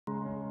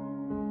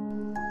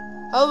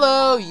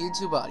Hello,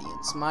 YouTube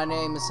audience. My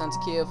name is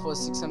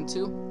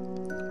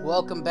Santakia4672.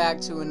 Welcome back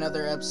to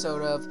another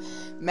episode of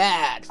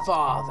Mad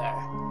Father.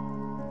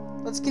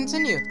 Let's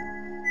continue.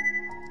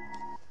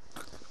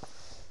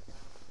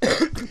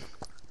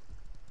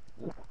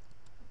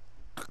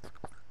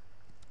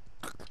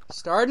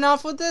 Starting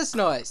off with this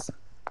noise.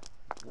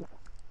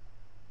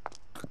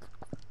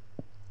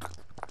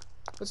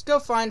 Let's go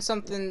find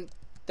something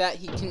that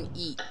he can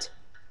eat.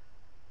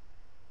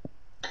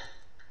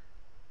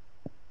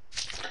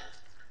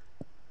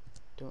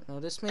 Don't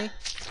notice me.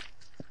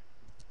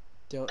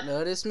 Don't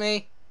notice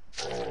me.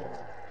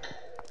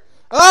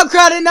 Oh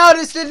crud, it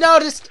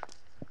noticed!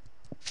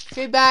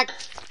 Get back!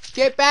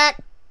 Get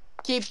back!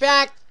 Keep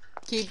back!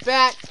 Keep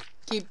back!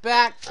 Keep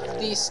back!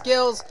 These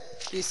skills!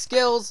 No!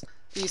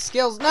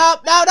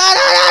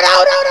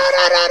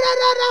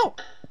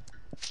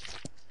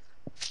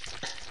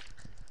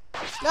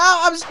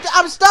 No! I'm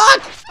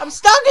stuck! I'm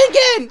stuck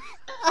again!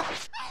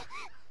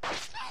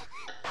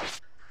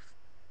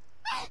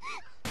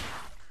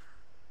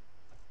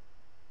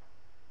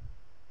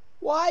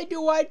 Why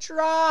do I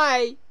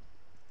try?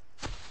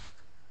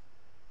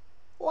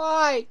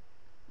 Why?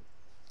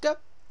 Go.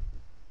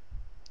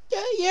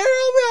 Yeah, you're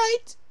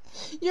alright.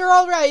 You're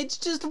alright. It's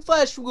just a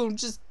flesh wound.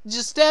 Just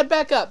stand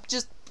back up.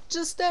 Just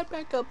stand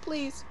back up,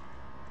 please.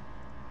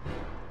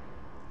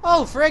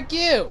 Oh, frick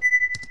you.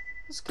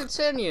 Let's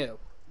continue.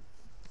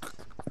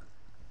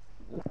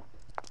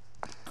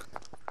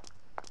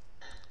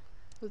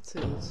 Let's see.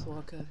 Let's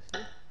walk out of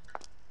here.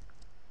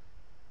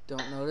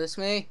 Don't notice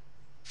me.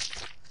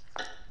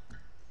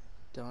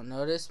 Don't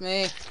notice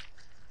me.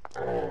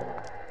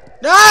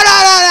 No!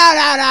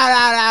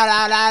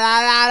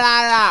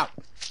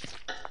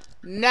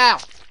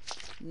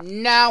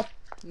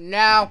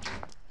 No.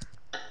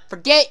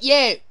 Forget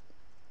you.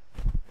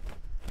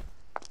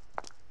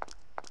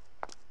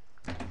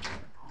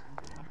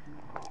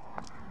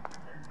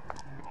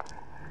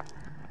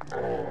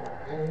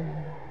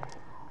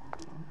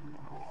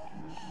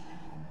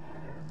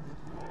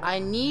 I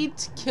need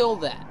to kill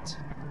that.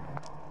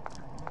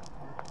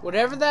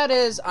 Whatever that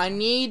is, I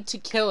need to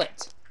kill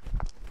it.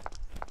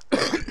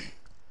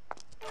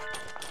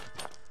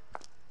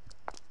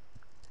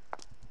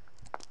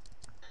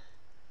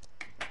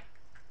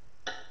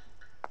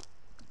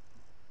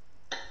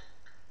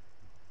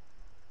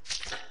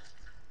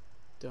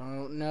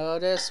 Don't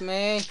notice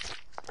me.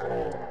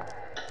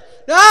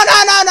 No!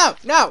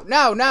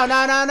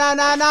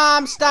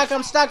 I'm stuck.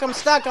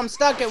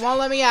 It won't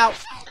let me out.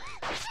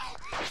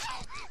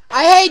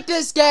 I hate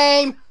this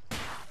game.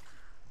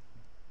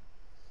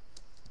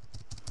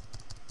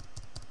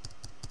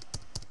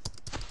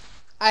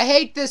 I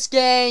hate this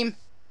game.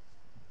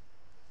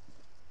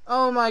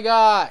 Oh my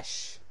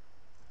gosh.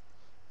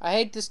 I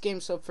hate this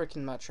game so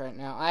freaking much right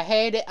now. I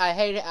hate it.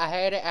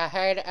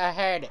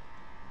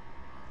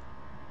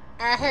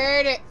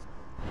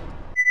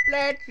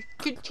 Let's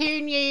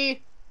continue.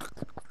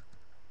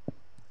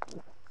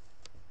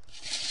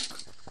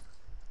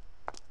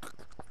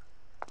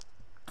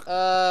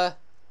 Hi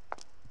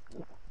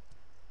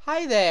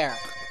there.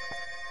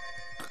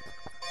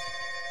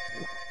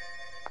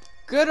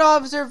 Good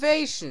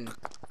observation.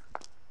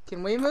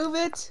 Can we move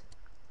it?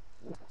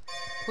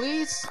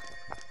 Please?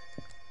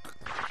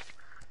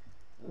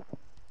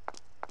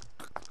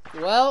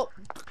 Well.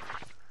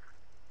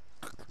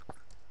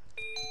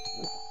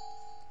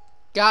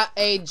 Got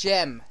a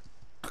gem.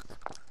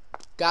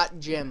 Got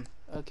gem.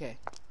 Okay.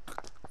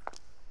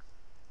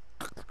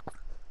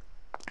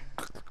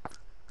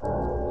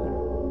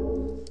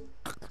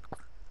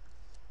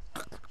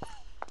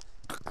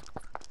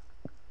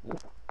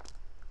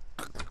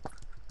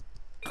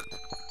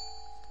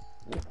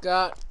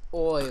 Got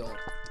oil.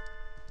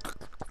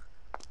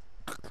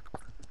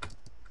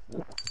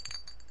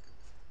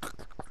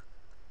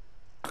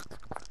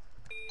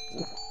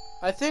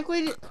 I think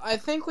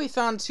we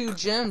found 2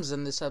 gems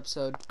in this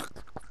episode.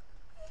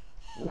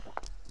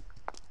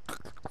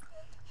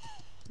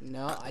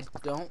 No, I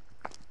don't.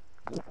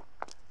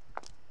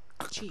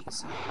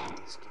 Jeez, I hate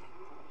this game.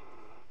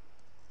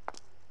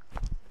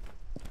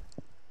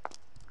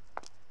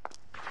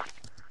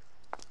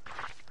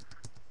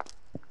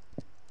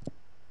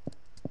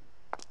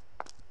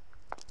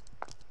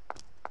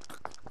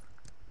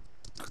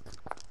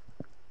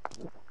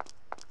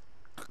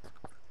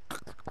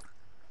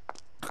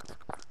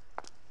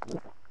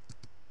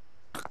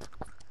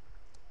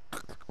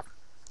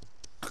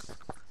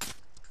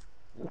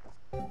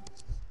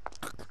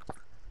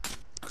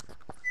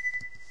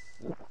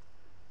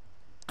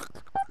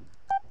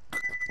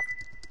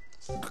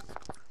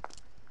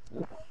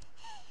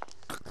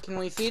 Can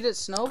we feed it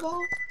Snowball?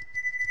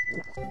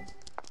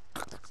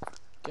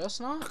 Guess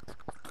not.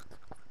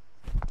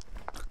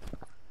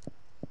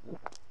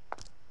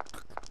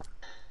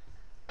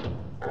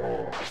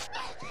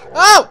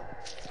 Oh!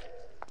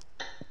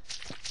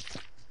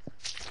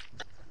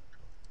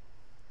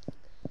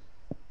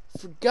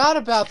 Forgot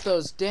about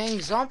those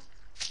dang zombies.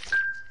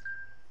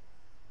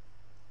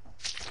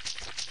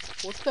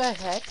 What the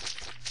heck?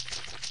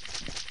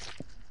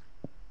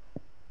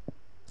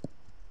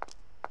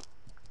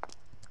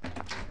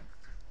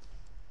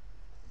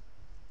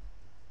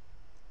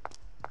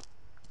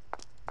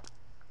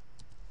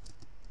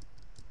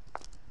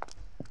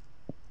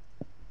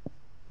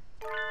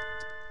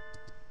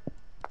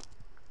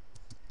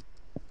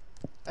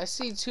 I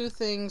see two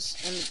things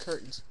in the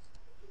curtains.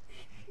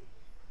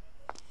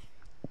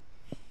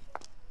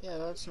 Yeah,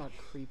 that's not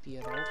creepy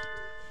at all.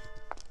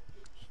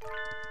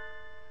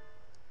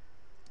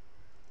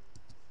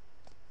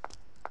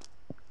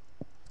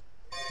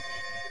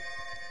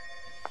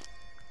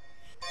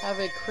 Have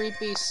a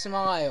creepy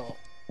smile.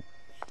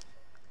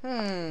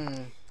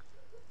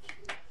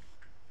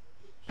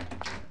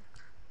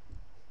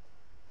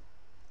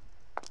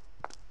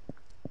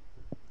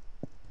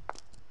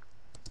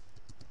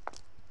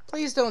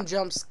 Please don't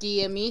jump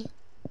scare me.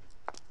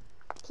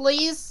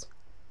 Please.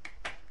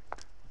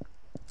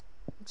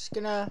 I'm just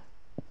gonna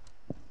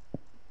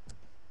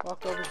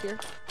walk over here.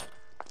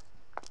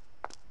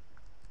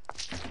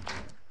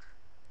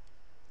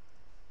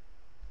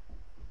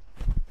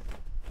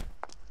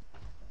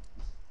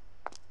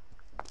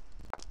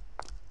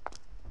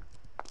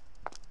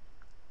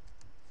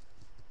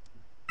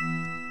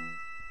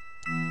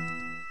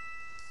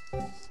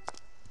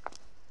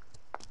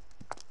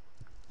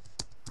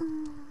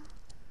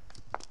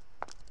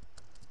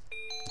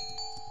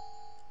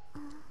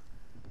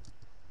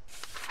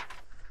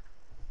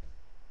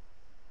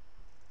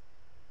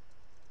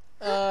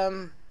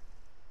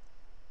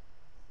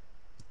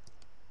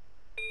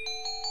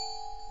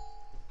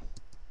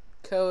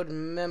 Code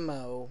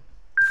memo.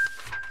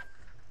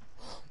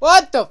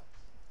 What the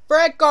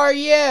frick are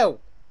you?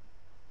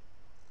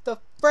 The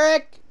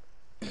frick?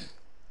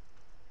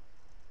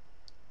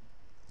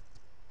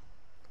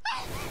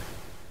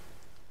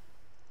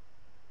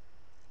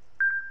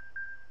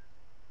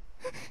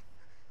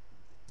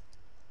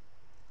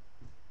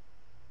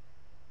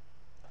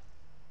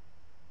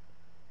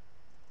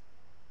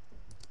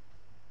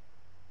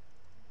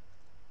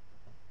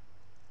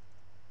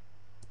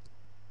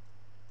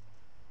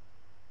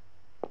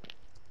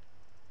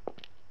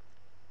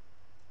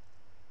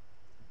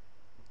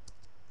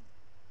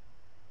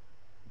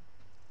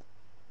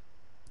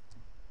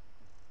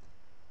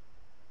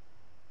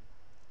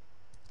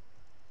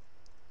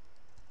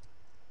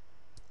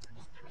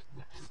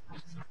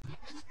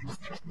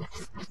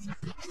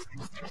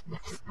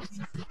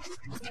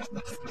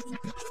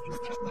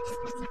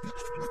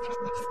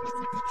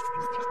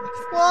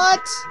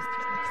 What?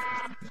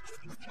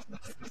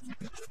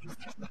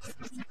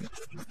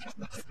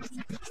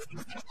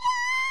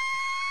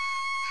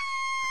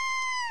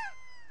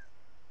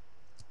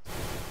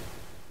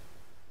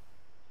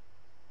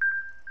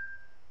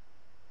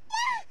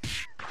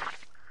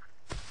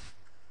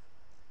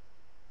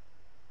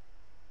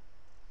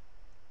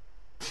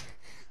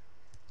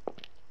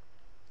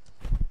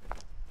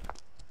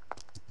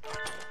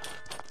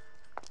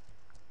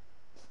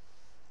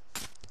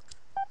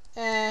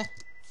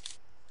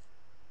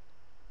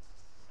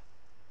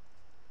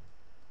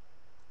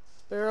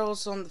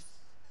 Barrels on the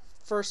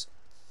first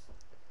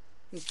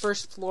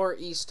floor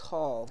East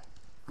Hall.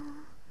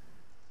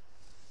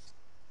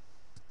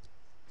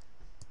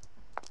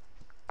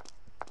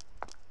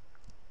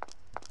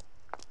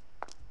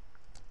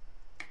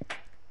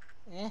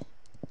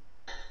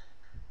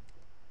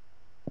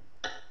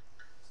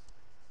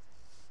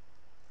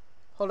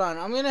 Hold on,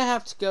 I'm gonna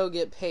have to go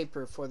get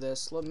paper for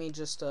this. Let me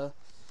just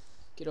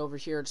get over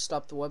here to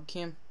stop the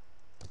webcam.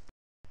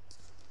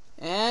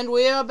 And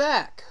we are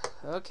back.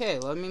 Okay,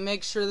 let me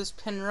make sure this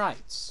pen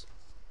writes.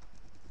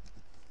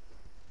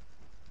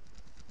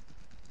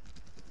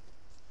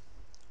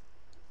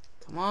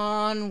 Come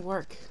on,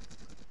 work.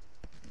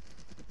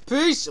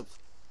 Piece of...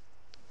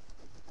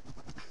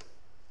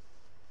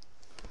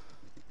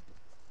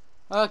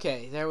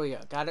 Okay, there we go.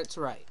 Got it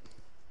to write.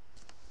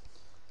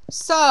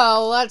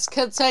 So, let's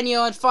continue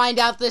and find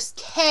out this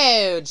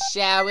code,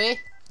 shall we?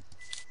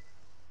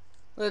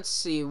 Let's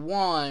see,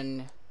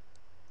 1.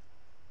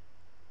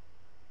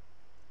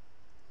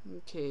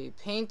 Okay,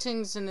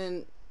 paintings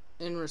in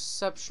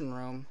reception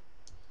room.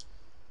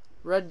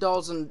 Red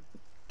dolls in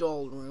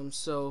doll room.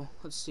 So,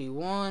 let's see,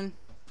 1,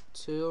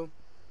 2,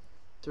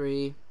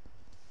 3,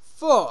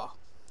 4.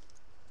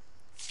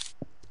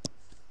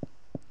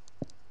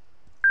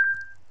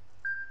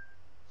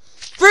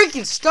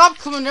 Freaking stop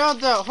coming out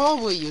that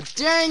hallway, you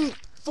dang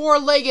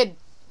four-legged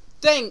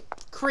thing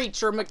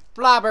creature,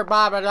 McBlabber,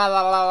 blah, blah, blah,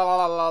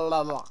 blah, blah,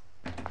 blah, blah.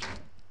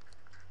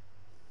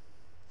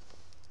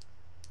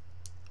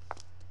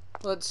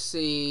 Let's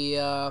see,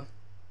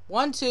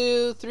 1,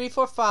 2, 3,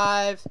 4,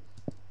 5,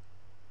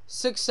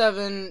 6,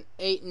 7,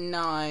 8,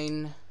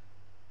 9.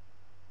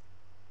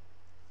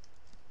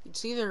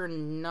 It's either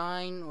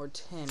 9 or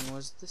 10.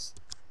 Was this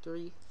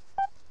 3?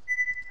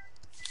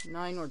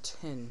 9 or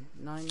 10.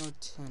 9 or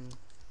 10.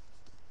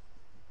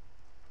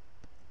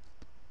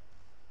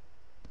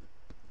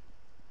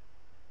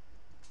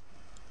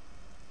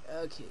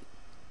 Okay,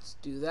 let's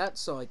do that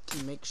so I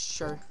can make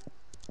sure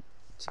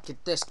to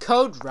get this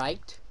code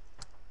right.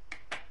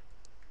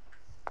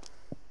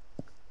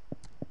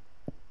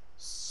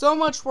 So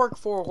much work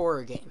for a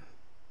horror game.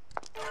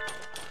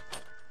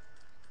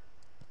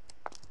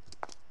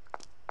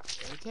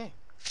 Okay.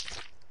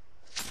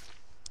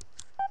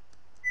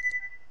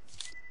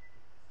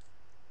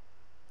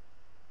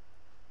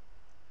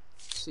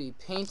 see,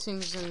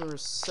 paintings and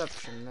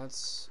reception.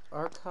 That's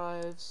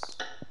archives.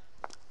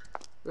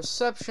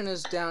 Reception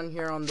is down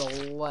here on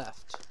the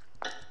left.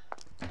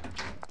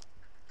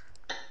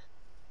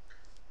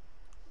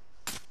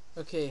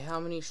 Okay, how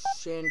many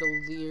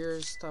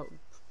chandeliers?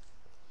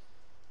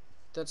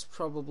 That's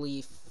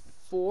probably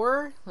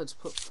 4. Let's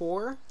put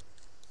 4.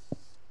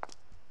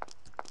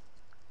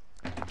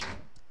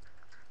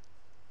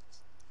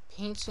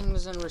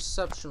 Paintings and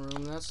reception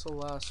room. That's the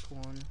last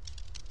one.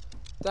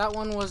 That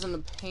one wasn't a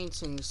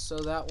painting, so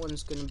that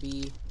one's gonna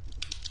be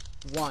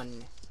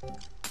 1.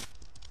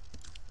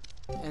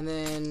 And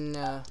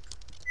then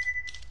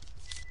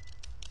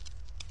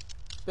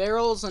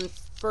barrels and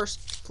first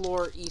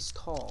floor East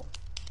Hall.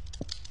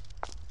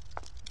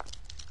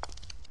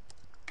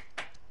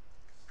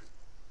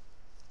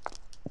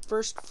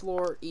 First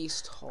floor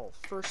East Hall.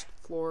 First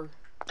floor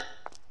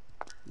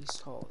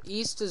East Hall.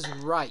 East is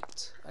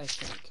right, I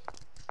think.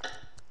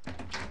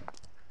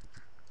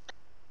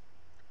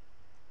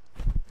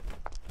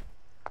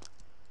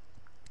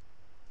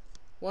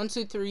 One,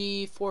 2,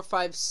 3, 4,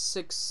 5,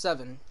 6,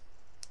 7.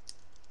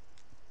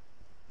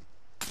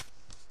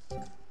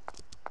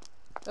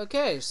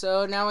 Okay,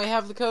 so now we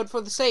have the code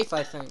for the safe,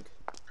 I think.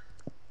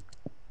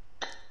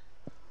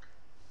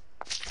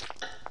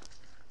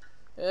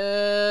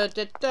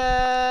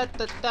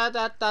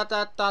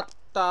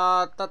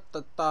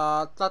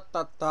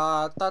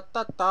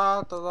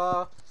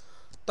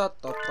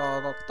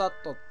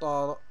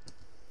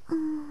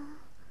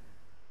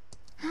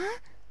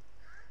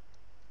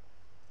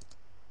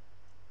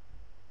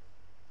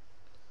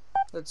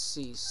 Let's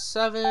see,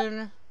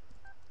 7,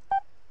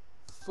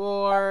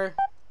 4.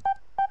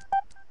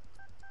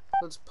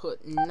 Let's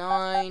put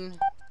 9,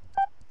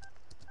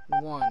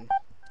 1.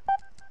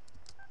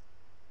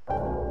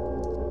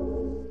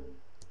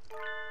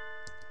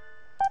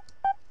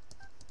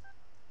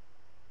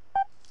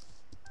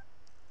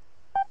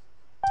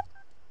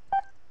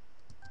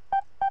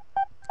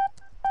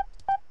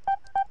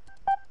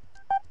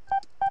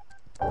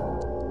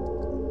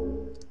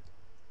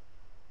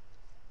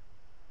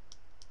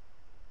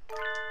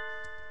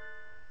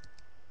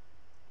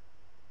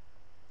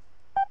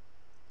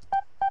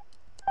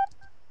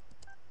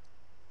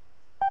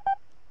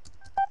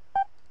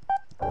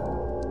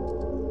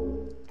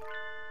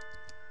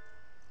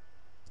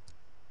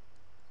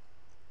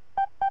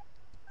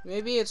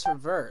 Maybe it's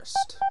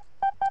reversed.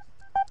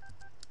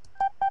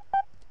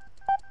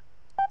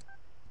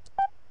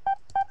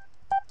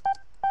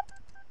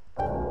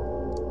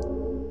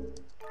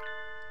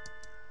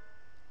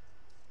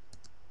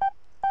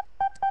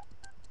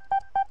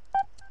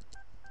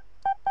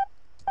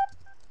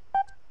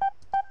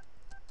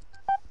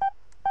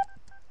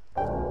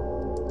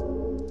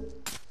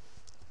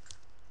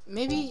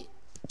 Maybe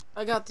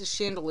I got the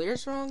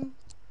chandeliers wrong?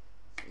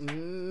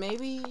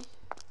 Maybe...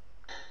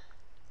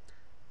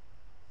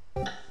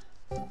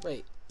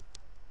 Wait.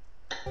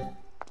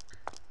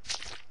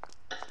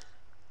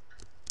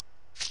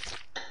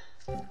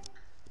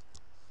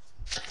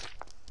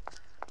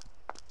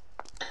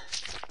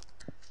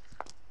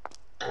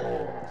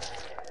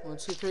 One,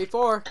 2, 3,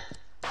 4.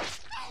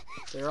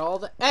 They're all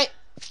the... Hey!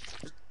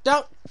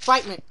 Don't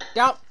fight me!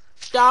 Don't!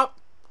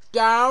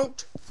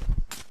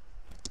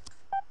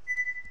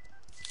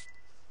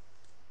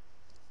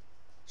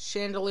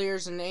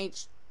 Chandeliers and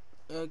H...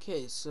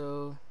 Okay,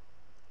 so...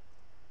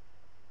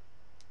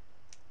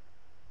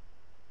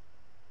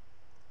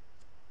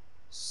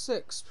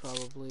 6,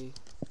 probably.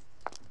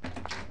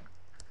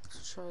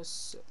 Let's try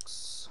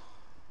 6.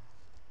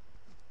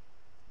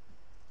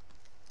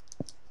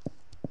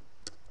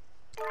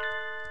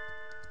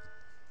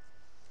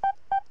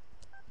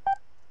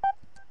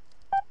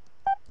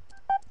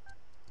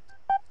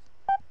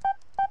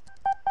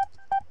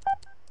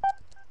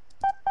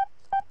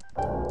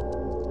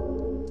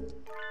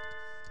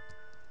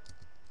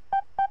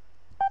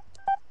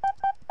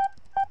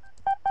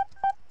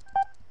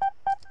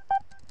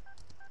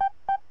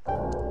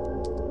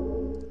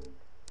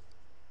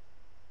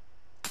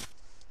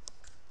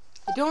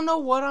 I don't know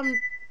what I'm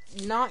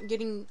not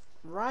getting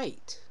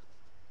right.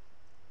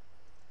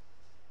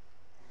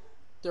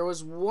 There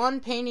was 1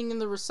 painting in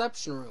the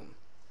reception room.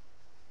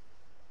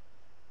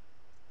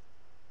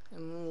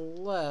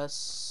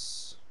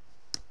 Unless...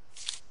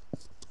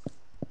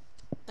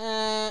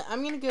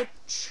 I'm gonna go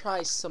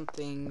try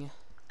something.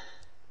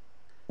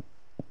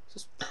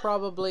 This is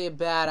probably a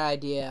bad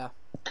idea.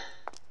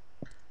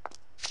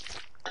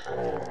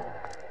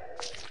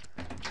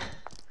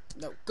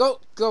 No,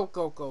 go.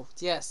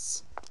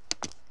 Yes.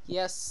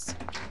 Yes.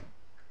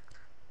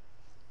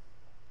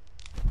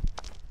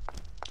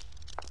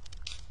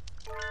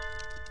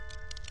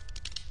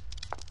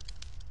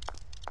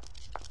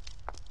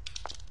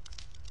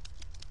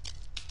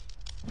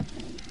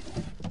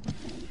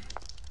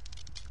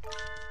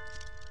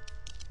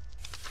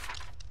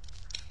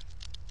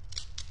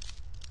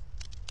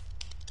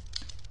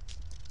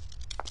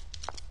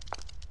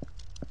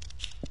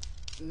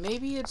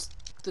 Maybe it's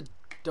the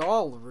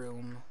doll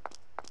room.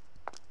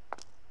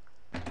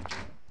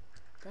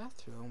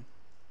 Bathroom.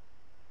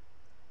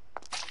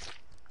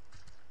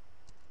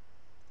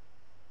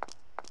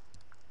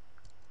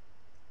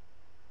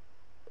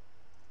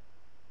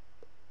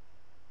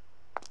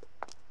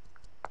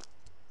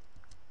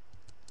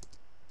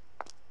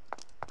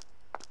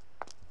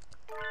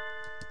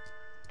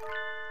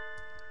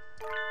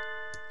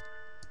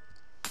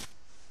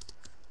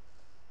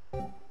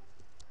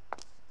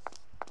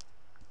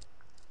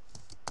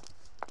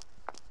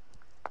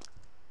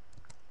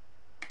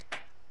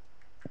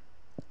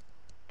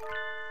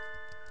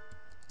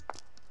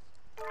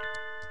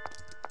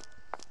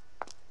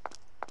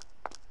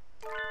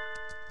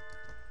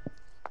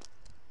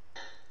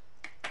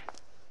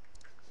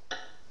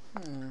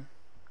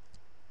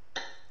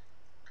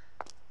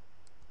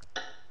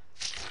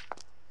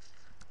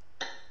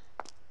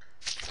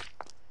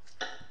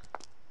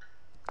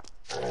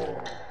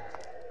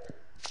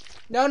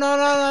 No, no,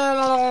 no,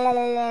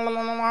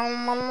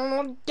 no,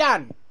 no, no,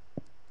 done.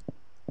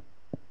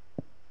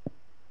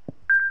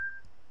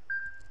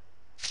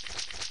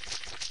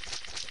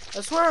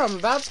 I swear I'm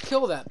about to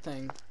kill that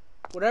thing.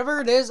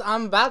 Whatever it is,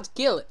 I'm about to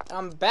kill it.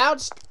 I'm about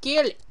to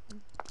kill it.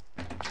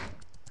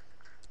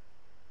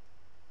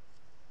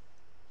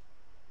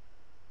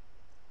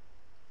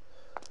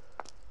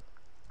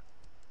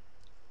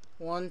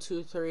 One,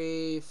 two,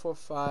 three, four,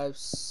 five,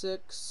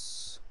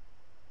 6,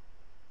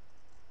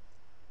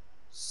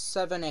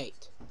 7,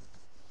 8.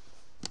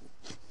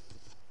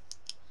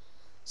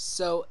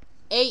 So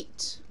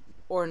 8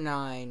 or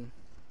 9.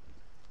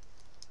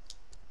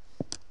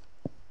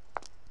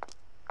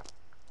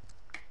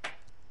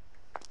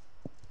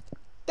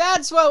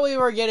 That's what we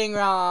were getting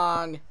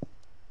wrong.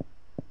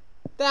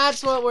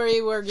 That's what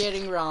we were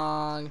getting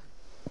wrong.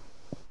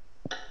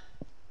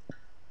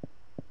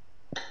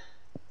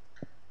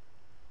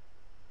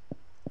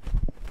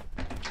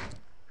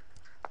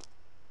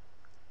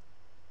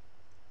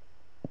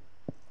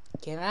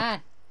 Come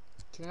on.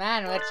 Come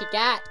on, what you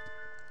got?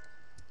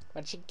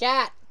 What you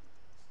got?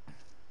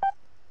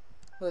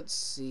 Let's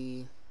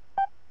see.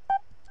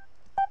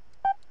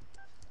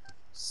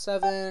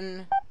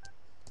 7,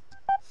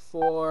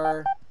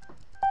 4,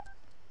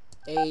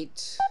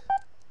 8,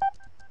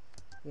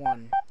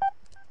 1.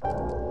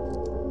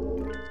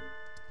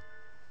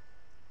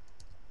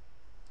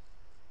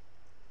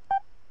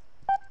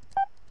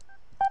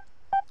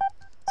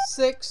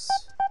 Six,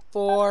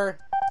 4,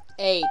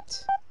 8,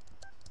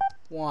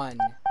 1.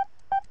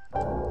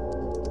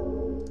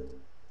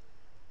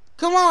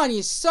 Come on,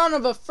 you son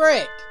of a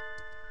frick!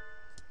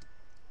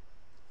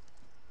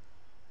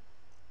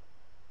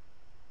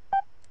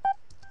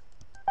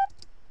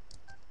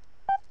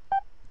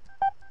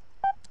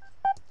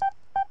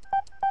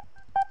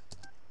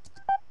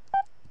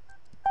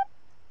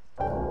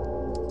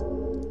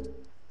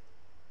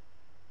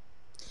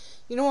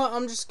 You know what?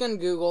 I'm just gonna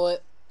Google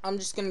it. I'm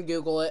just gonna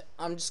Google it.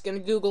 I'm just gonna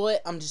Google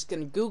it. I'm just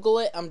gonna Google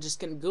it. I'm just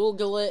gonna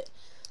Google it.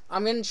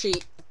 I'm gonna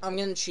cheat. I'm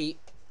gonna cheat.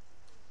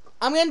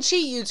 I'm gonna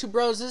cheat, YouTube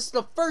bros. This is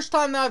the first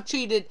time that I've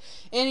cheated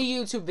in a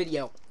YouTube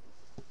video.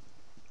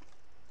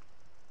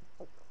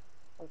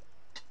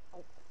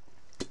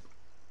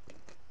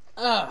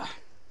 Ugh.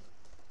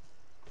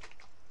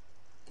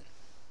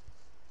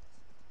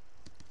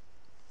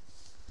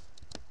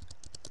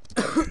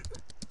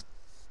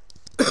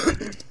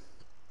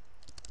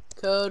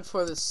 Code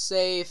for the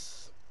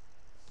safe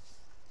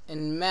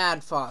and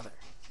Mad Father.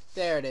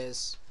 There it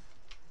is.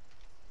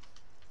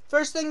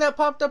 First thing that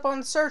popped up on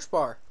the search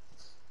bar.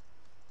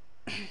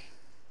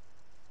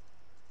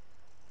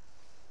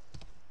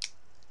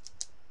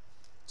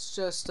 It's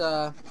just,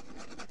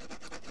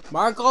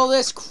 mark all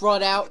this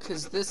crud out,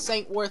 because this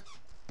ain't worth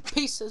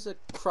pieces of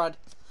crud.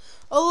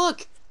 Oh,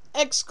 look!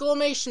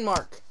 Exclamation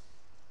mark.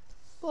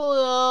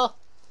 Booyah!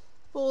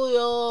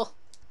 Booyah!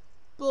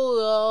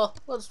 Booyah!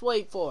 Let's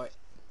wait for it.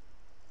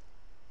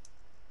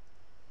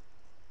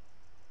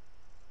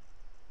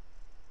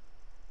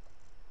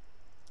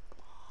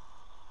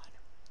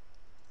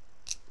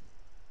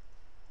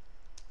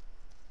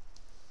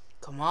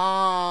 Come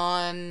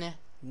on,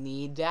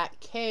 need that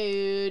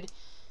code.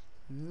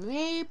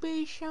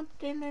 Maybe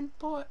something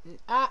important.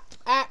 Berta,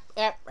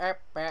 berta,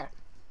 berta,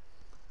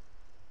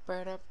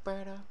 berta,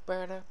 berta,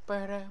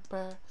 berta,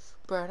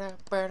 berta,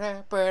 berta,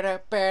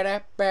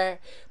 berta, berta,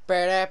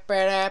 berta,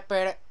 berta,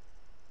 berta.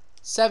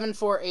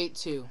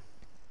 7482.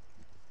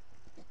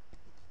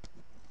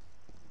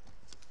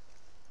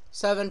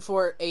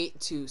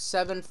 7482.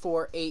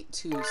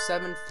 7482.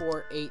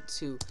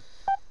 7482.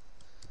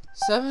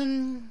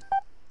 7,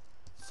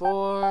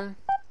 4,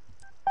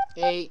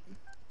 8,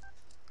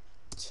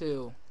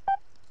 2.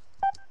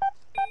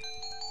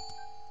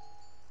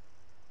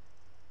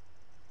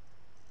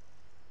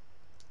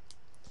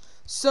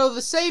 So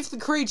the safe the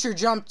creature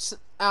jumped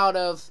out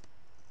of,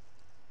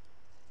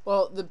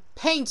 well, the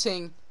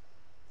painting,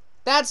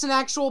 that's an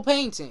actual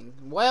painting.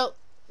 Well,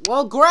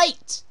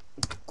 great.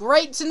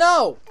 Great to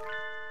know.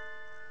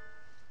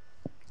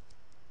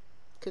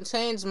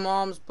 Contains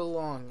mom's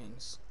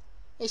belongings.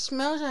 It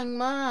smells like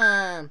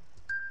mom.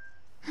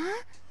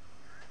 Huh?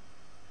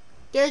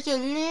 There's a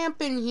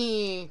lamp in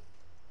here.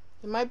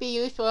 It might be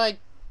useful. I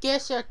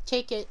guess I'll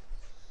take it.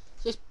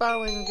 Just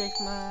borrowing this,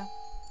 Mom.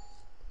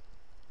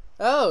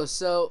 Oh,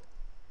 so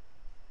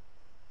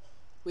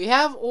we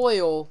have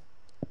oil.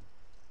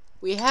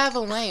 We have a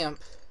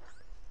lamp.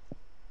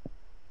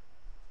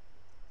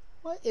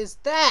 What is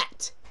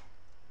that?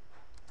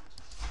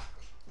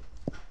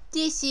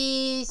 This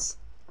is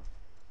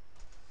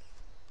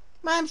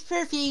Mom's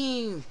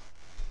perfume.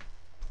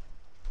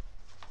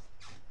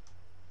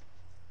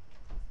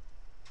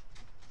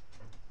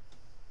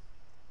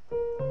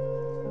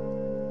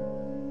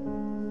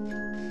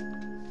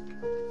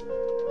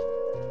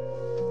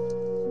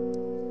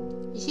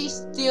 Is he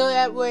still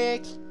at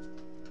work?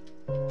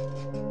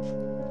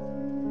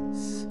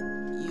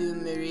 You,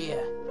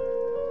 Maria.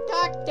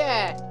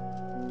 Doctor!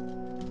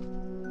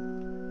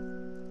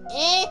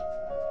 Eh?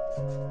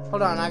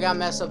 Hold on, I gotta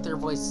mess up their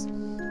voice.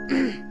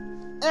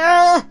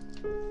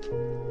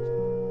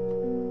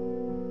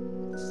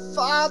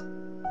 Father!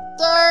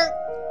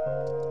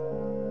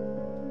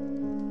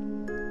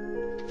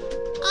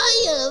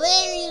 Oh,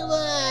 there you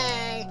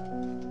are!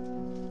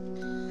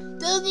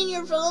 Doesn't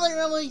your father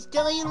always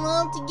tell you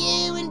not to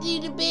go into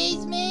the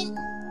basement?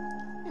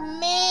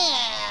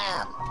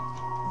 Ma'am!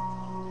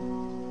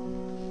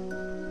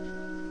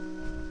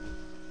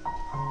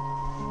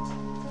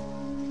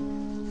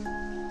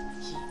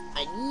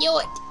 I knew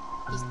it!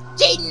 He's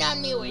cheating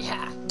on me with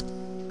her!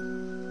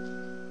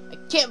 I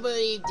can't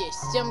believe this.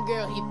 Some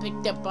girl he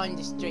picked up on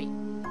the street.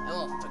 I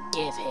won't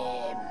forgive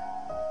him.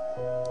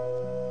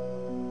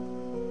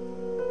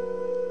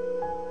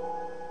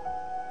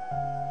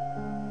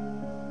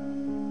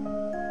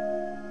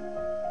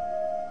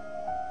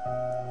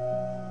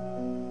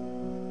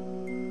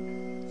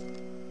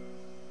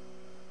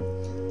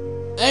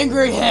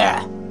 Angry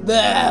hair!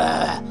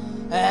 Blah,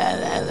 blah,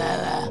 blah,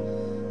 blah.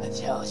 I'm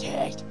so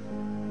ticked.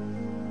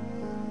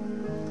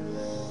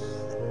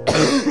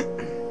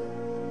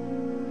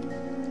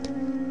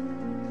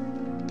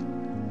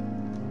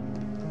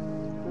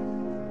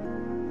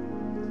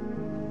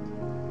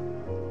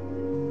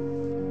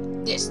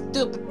 This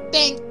stupid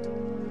thing.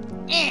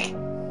 Eh.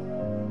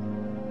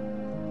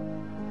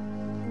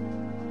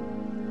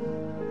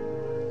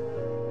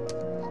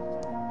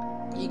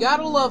 You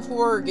gotta love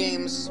horror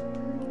games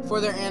for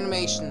their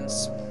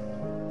animations.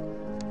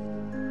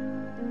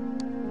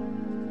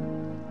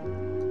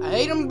 I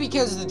hate them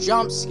because of the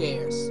jump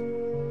scares.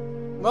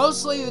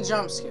 Mostly the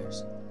jump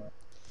scares.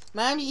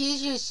 Mom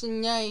is just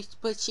nice,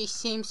 but she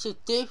seems so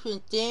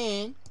different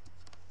then.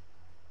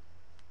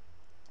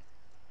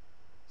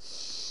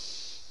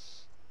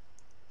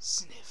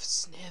 Sniff,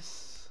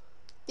 sniff.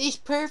 This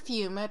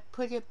perfume, I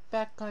put it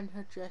back on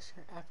her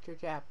dresser after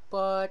that,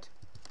 but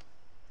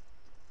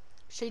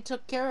she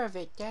took care of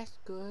it. That's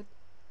good.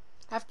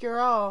 After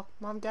all,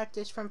 Mom got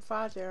this from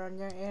Father on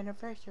their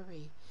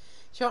anniversary.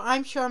 So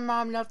I'm sure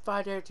Mom loved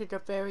Father to the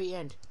very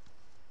end.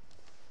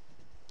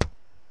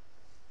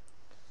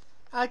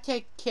 I'll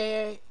take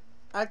it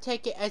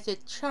as a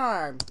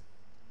charm.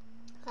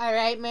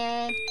 Alright,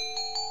 man.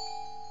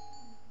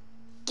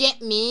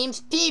 Get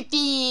Memes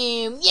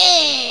perfume!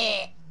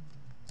 Yeah!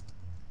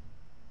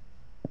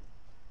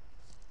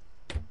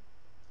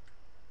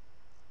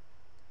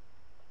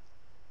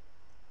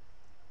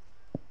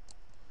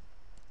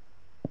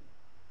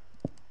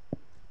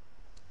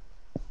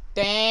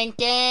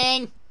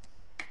 Thinking.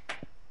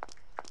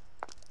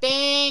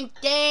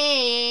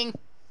 Thinking.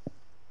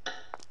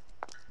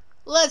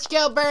 Let's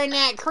go burn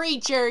that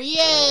creature!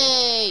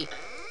 Yay!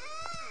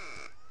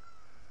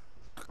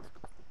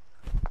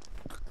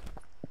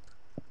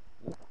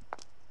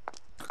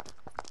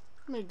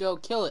 I'm gonna go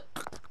kill it.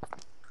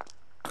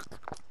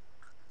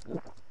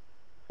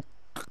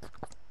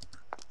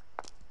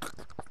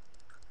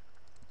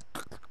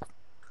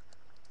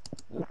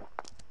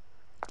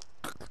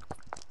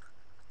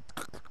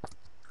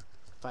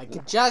 If I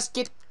could just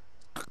get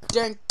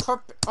dang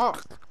carpet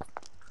off.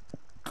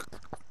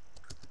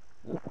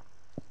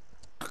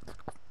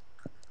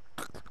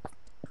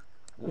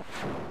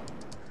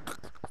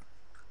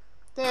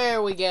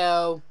 There we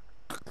go.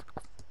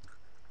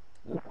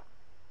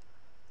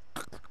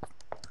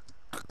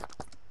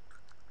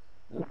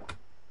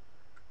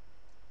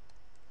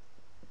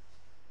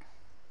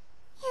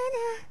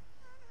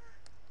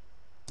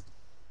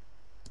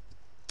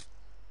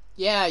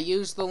 Yeah,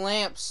 use the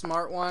lamp,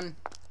 smart one.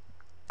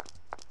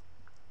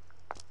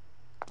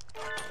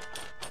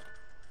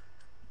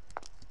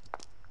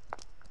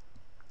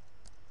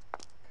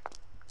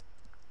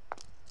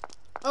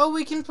 Oh,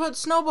 we can put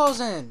snowballs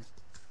in.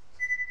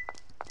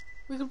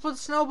 We can put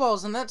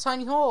snowballs in that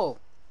tiny hole.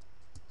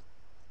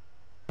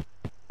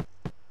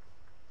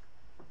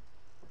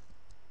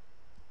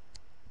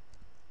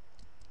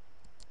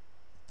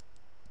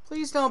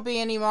 Please don't be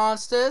any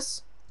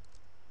monsters.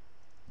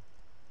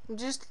 I'm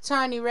just a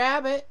tiny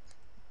rabbit.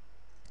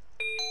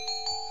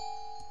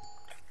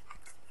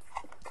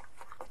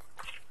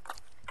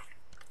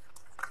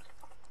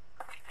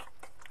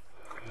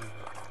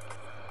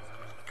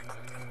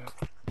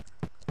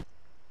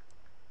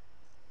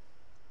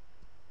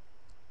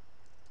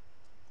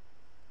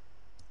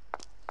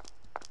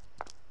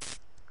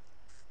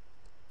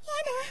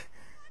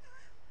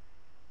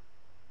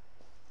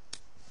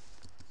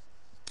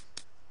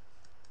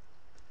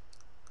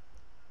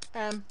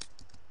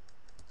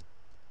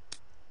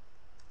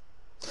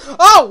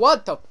 Oh,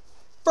 what the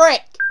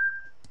frick?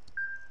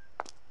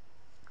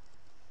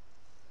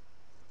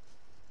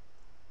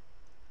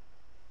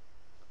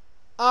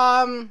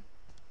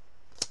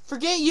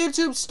 Forget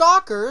YouTube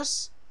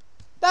stalkers.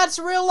 That's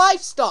a real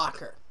life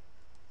stalker.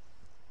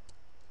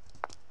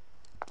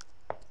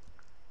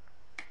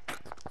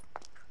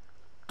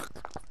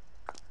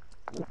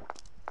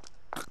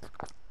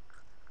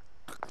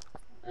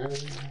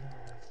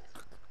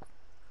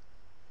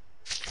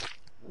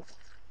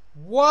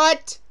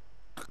 What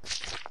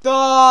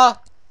the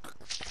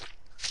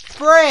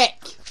frick?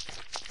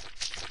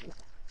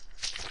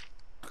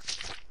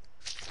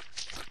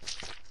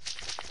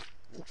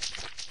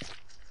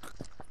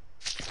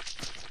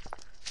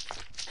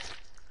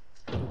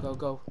 Go, Go,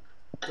 go.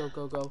 Go,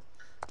 go, go.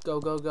 Go,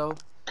 go, go.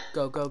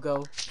 Go, go,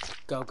 go.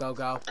 Go, go,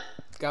 go.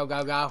 Go,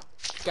 go, go.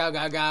 Go,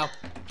 go, go.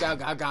 Go,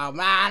 go, go.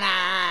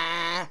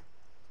 Mana!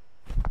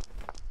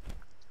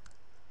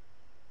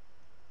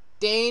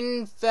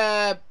 Den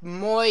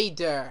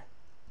vermoeder.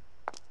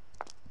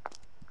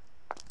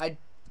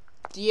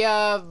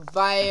 Idea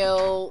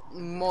vile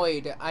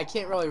moid. I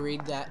can't really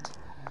read that.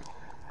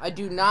 I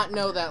do not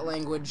know that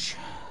language.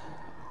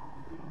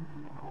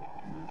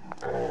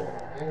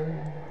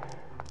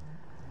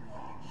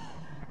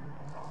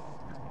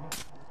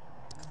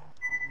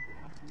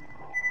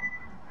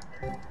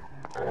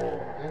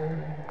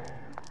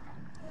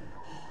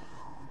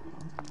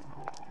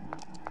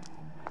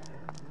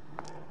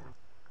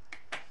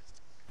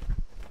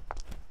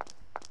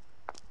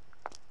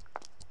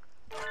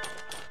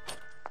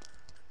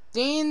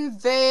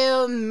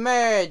 Deanvale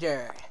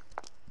murder.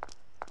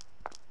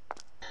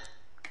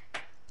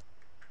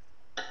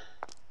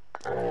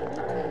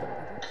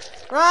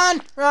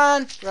 Run,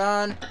 run,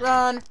 run,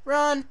 run,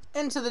 run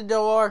into the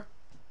door.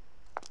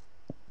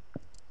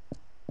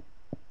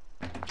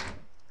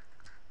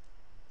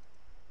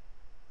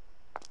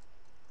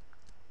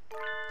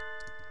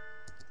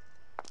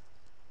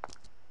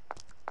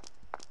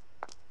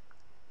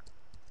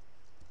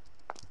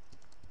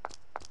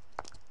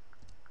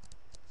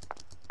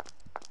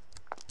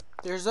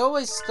 There's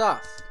always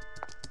stuff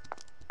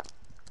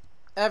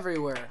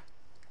everywhere.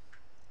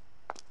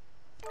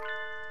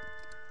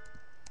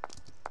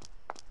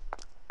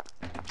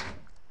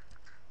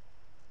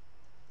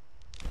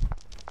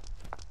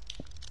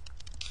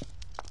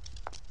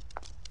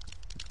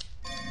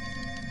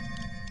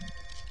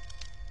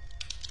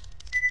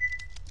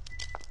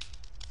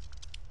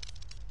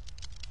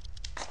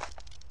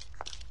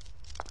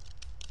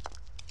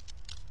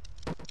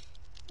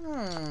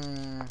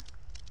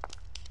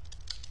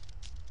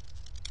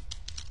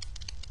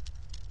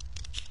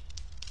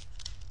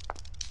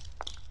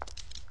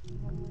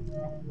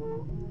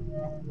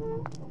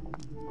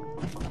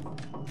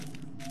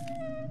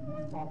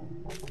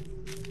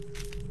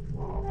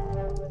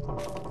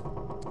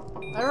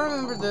 I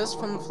remember this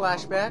from the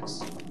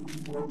flashbacks.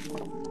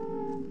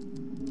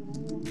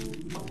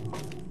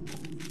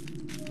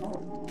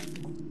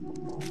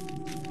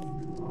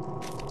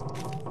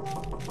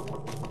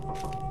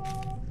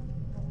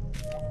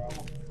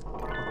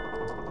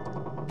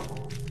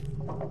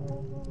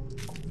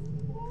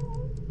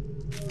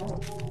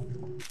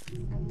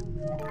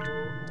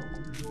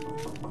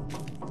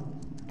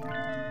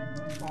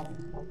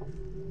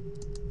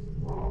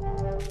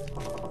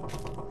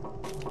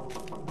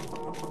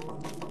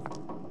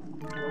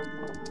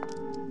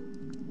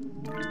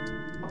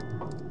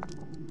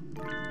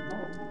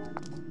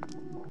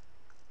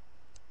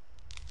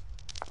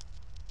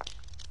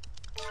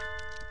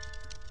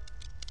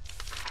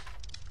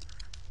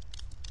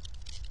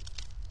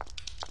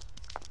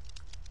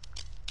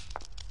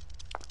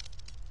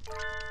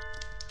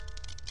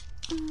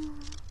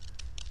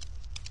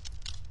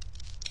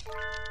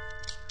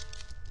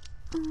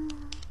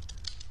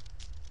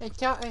 I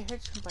thought I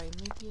heard somebody.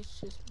 Maybe it's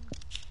just me.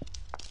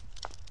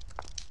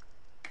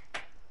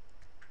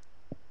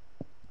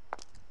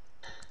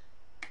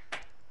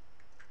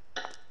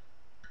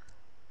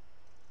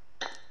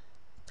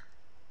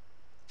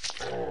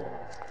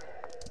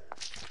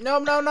 No,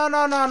 no, no,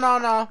 no, no, no,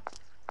 no.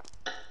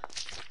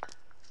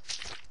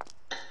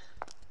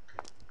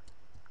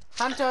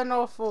 Hunter,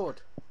 no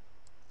food.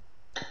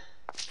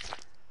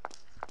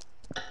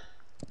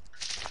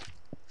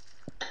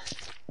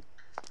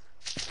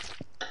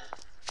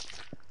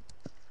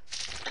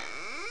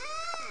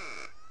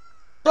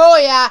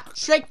 Booyah!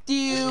 Tricked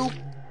you!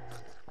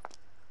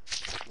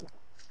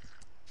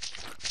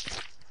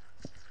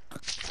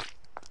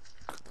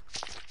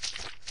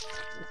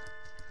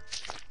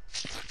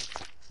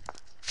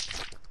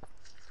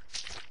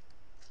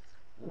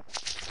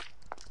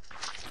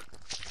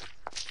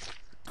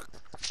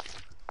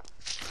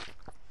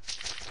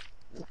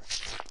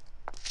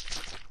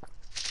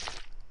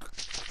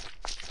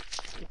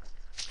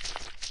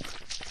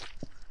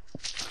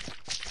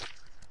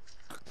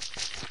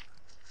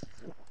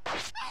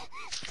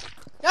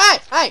 Hey!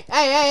 Hey!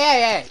 Hey! Hey!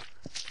 Hey! Hey!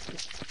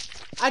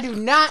 I do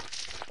not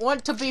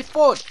want to be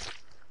food.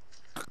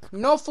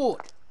 No food.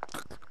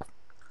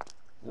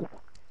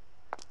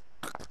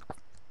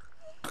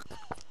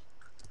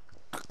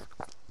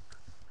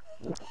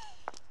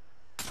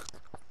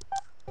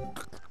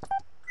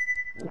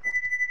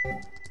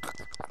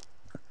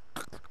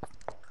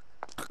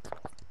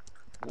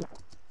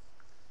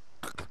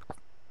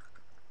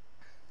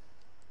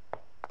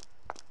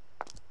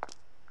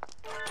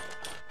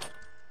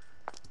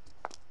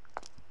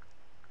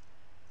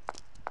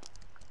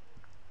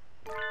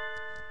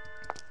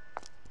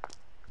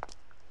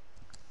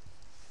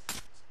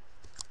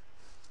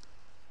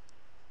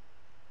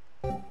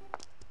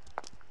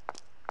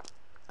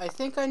 I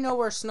think I know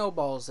where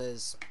Snowballs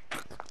is.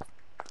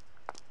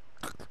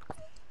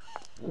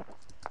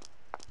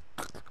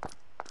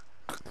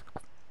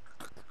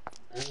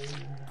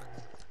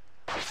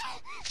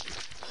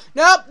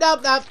 Nope,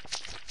 nope, nope.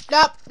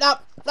 Nope, nope,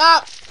 no,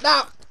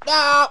 no,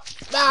 no,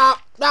 no,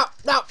 no,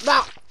 no,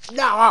 no,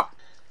 no.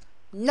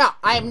 No,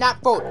 I am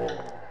not food.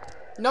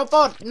 No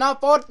food, no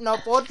food, no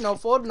food, no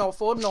food, no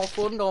food, no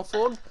food, no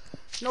food.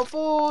 No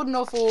food,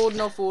 no food,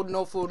 no food,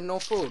 no food, no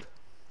food.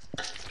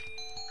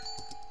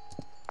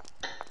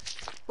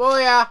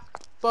 Booyah,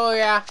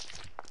 booyah.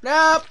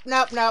 Nope,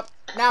 nope, nope.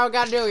 Now I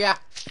gotta do ya.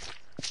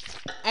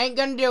 Ain't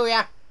gonna do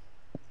ya.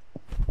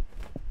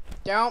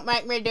 Don't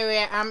make me do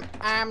ya.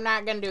 I'm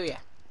not gonna do ya.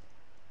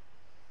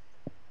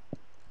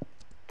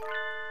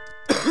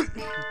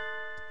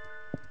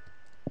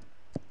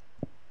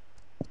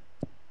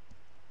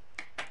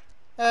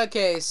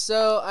 Okay,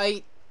 so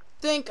I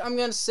think I'm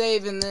gonna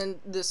save in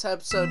this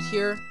episode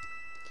here.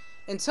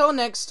 Until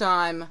next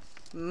time,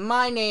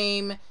 my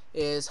name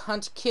is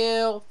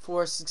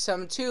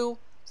HuntKill4672,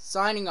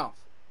 signing off.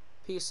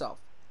 Peace off.